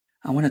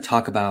I want to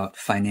talk about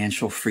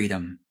financial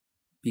freedom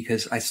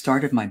because I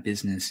started my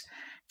business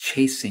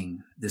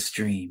chasing this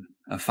dream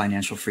of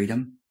financial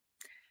freedom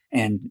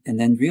and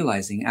then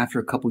realizing after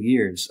a couple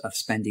years of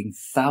spending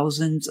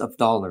thousands of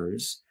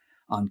dollars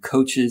on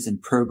coaches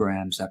and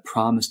programs that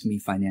promised me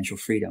financial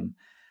freedom,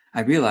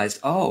 I realized,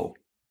 oh,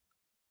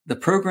 the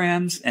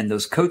programs and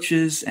those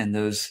coaches and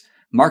those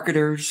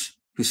marketers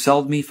who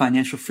sold me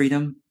financial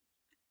freedom,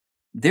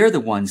 they're the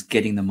ones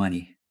getting the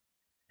money.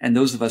 And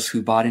those of us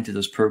who bought into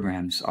those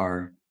programs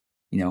are,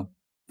 you know,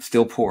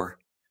 still poor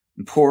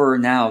and poorer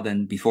now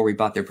than before we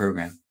bought their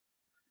program.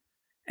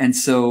 And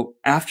so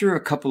after a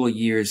couple of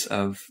years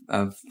of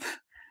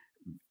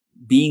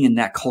being in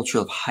that culture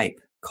of hype,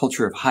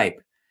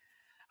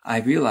 I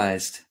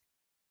realized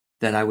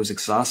that I was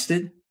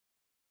exhausted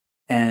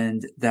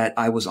and that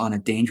I was on a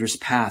dangerous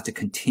path to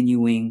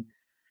continuing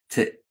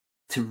to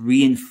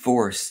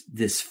reinforce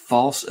this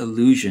false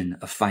illusion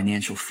of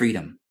financial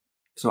freedom.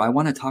 So I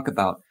want to talk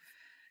about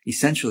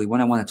essentially,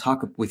 what I want to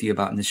talk with you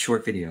about in this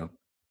short video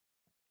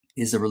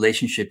is the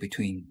relationship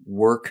between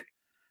work,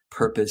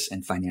 purpose,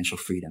 and financial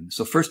freedom.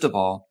 So first of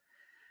all,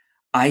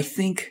 I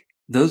think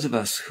those of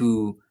us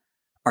who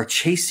are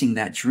chasing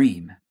that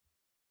dream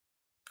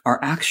are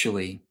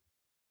actually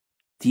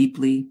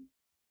deeply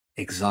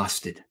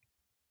exhausted.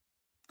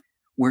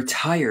 We're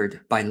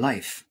tired by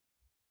life.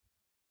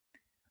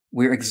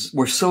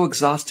 We're so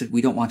exhausted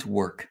we don't want to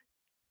work.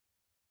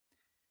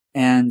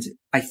 And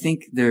I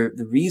think there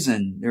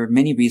are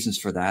many reasons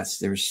for that.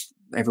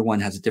 Everyone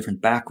has a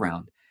different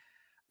background,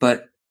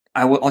 but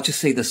I'll just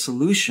say the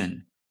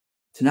solution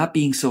to not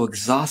being so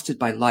exhausted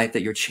by life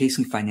that you're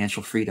chasing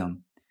financial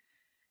freedom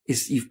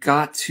is you've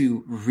got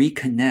to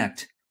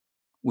reconnect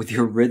with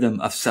your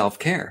rhythm of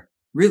self-care.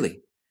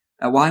 Really.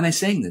 Why am I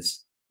saying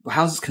this?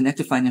 How's this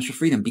connected to financial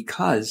freedom?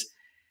 Because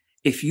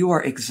if you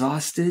are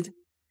exhausted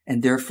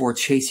and therefore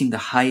chasing the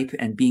hype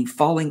and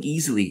falling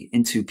easily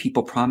into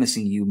people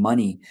promising you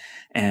money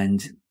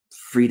and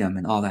freedom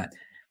and all that,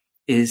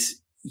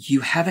 is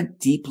you haven't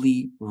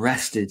deeply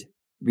rested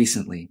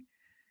recently,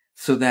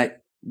 so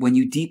that when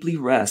you deeply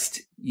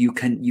rest, you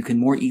can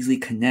more easily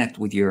connect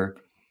with your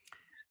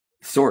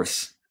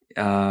source,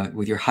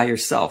 with your higher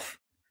self.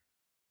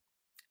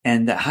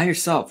 And that higher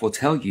self will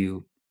tell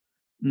you,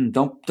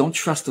 don't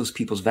trust those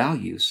people's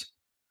values.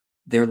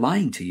 They're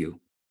lying to you,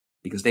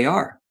 because they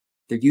are.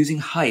 They're using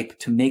hype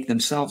to make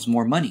themselves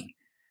more money,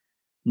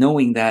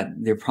 knowing that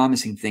they're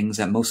promising things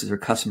that most of their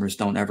customers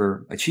don't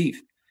ever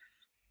achieve.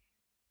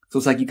 So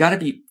it's like you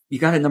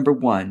gotta number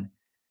one,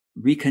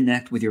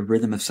 reconnect with your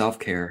rhythm of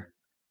self-care,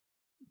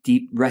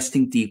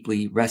 resting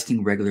deeply,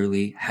 resting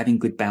regularly, having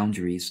good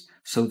boundaries,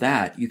 so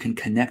that you can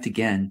connect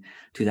again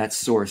to that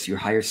source, your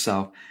higher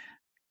self,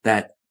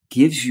 that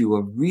gives you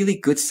a really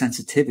good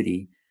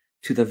sensitivity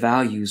to the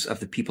values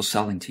of the people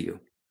selling to you.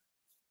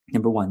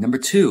 Number one. Number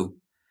two,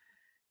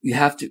 you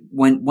have to,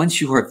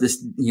 once you are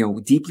this,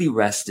 deeply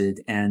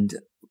rested and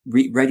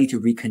ready to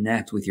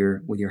reconnect with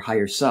your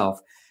higher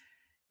self,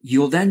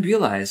 you'll then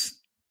realize,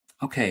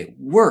 okay,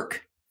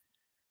 work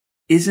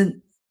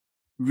isn't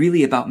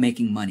really about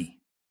making money.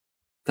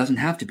 Doesn't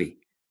have to be.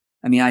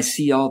 I mean, I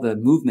see all the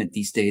movement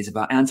these days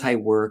about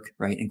anti-work,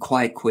 right, and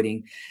quiet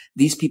quitting.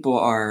 These people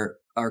are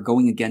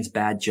going against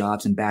bad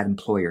jobs and bad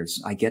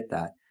employers. I get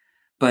that.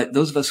 But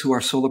those of us who are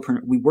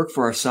solopreneurs, we work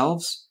for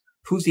ourselves.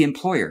 Who's the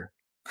employer?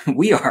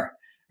 We are,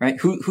 right?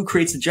 Who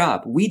creates the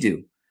job? We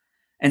do.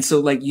 And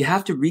so you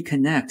have to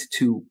reconnect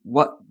to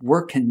what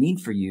work can mean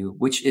for you,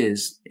 which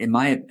is, in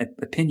my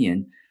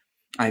opinion,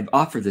 I've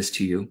offered this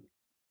to you.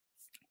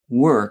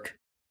 Work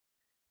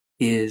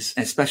is,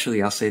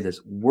 especially I'll say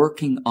this,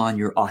 working on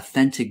your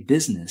authentic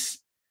business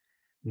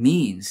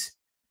means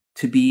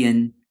to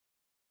be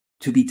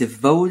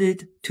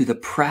devoted to the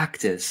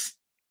practice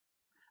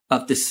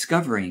of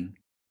discovering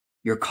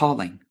your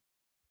calling,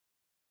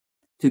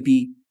 to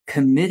be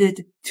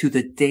committed to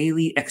the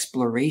daily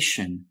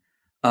exploration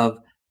of,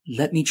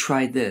 let me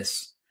try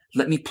this,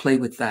 let me play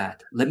with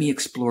that, let me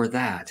explore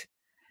that,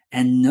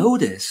 and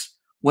notice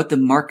what the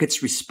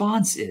market's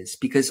response is,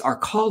 because our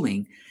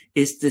calling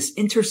is this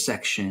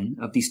intersection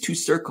of these two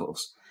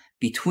circles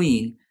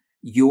between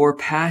your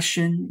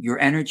passion, your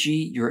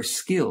energy, your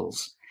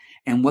skills,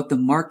 and what the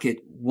market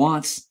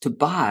wants to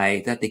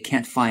buy that they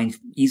can't find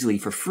easily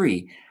for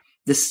free.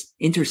 This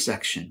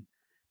intersection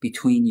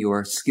between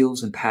your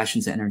skills and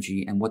passions,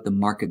 energy, and what the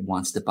market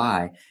wants to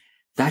buy,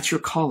 that's your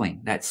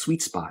calling, that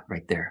sweet spot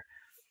right there.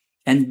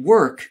 And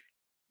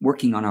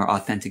working on our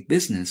authentic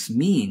business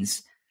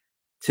means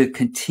to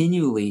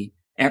continually,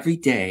 every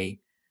day,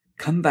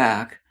 come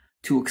back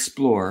to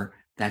explore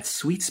that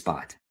sweet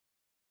spot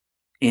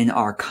in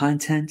our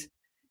content,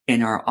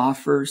 in our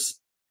offers.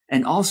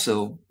 And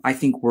also, I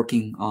think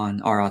working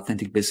on our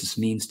authentic business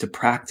means to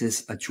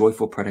practice a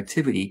joyful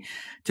productivity,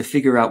 to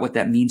figure out what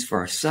that means for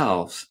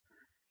ourselves,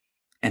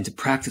 and to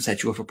practice that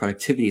joyful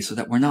productivity so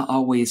that we're not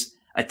always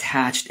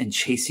attached and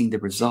chasing the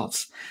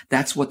results.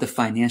 That's what the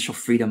financial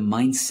freedom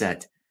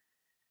mindset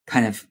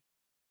kind of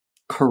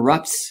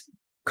corrupts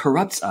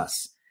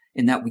us,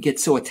 in that we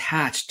get so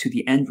attached to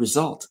the end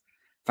result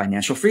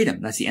financial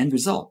freedom. That's the end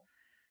result.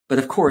 But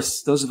of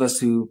course, those of us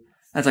who,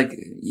 that's like,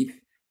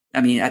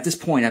 I mean, at this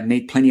point, I've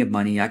made plenty of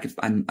money. I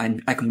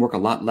can work a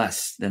lot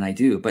less than I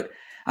do, but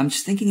I'm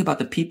just thinking about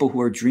the people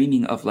who are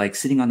dreaming of like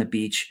sitting on the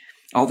beach,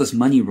 all this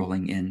money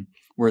rolling in,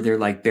 where they're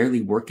like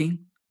barely working.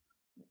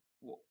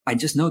 I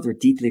just know they're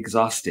deeply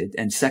exhausted.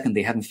 And second,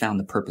 they haven't found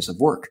the purpose of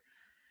work.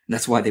 And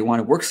that's why they want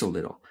to work so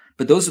little.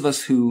 But those of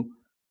us who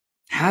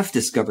have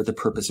discovered the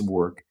purpose of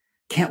work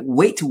can't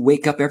wait to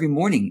wake up every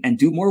morning and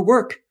do more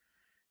work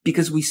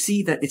because we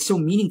see that it's so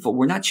meaningful.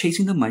 We're not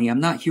chasing the money.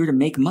 I'm not here to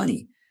make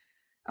money.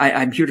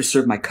 I'm here to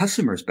serve my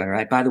customers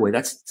better. By the way,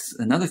 that's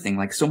another thing.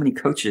 Like so many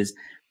coaches,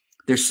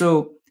 they're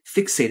so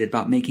fixated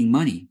about making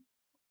money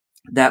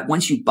that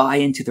once you buy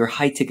into their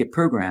high ticket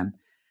program,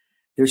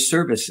 their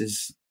service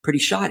is pretty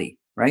shoddy,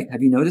 right?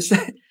 Have you noticed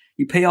that?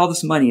 You pay all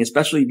this money,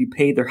 especially if you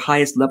pay their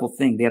highest level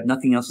thing. They have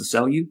nothing else to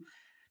sell you.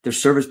 Their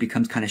service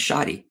becomes kind of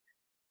shoddy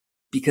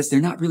because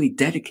they're not really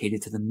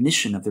dedicated to the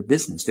mission of their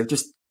business. They're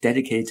just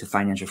dedicated to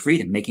financial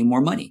freedom, making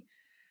more money.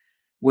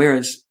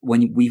 Whereas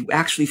when we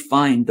actually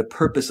find the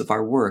purpose of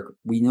our work,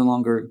 we no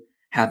longer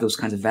have those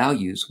kinds of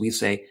values. We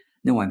say,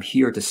 no, I'm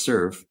here to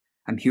serve.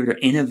 I'm here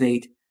to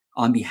innovate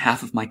on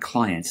behalf of my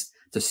clients,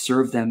 to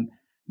serve them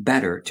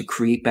better, to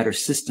create better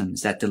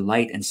systems that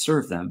delight and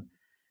serve them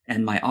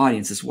and my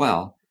audience as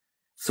well,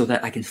 so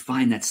that I can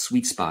find that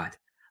sweet spot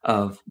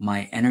of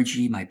my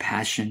energy, my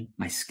passion,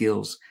 my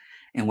skills,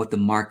 and what the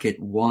market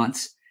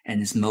wants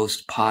and is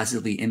most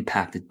positively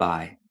impacted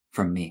by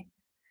from me.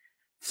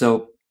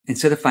 So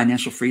instead of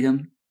financial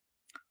freedom,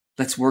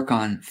 let's work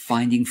on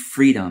finding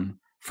freedom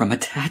from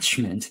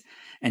attachment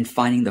and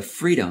finding the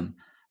freedom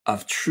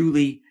of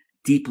truly,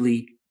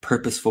 deeply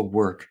purposeful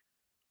work,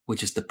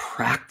 which is the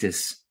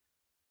practice,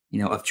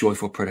 of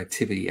joyful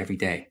productivity every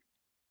day.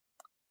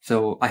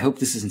 So I hope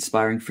this is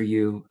inspiring for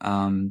you.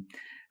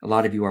 A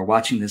lot of you are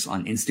watching this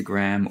on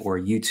Instagram or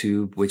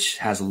YouTube, which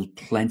has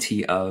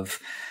plenty of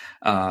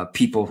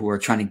people who are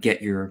trying to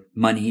get your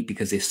money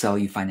because they sell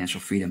you financial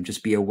freedom.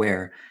 Just be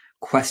aware.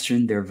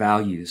 Question their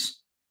values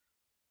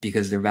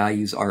because their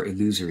values are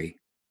illusory,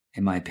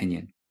 in my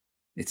opinion.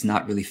 It's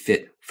not really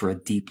fit for a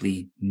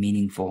deeply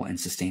meaningful and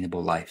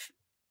sustainable life.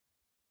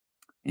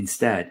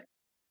 Instead,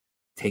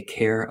 take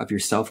care of your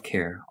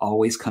self-care.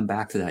 Always come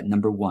back to that,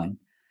 number one.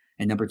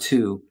 And number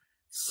two,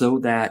 so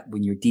that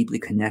when you're deeply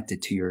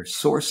connected to your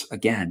source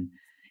again,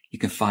 you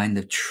can find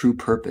the true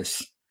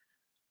purpose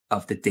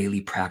of the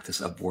daily practice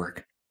of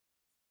work.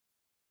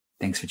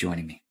 Thanks for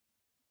joining me.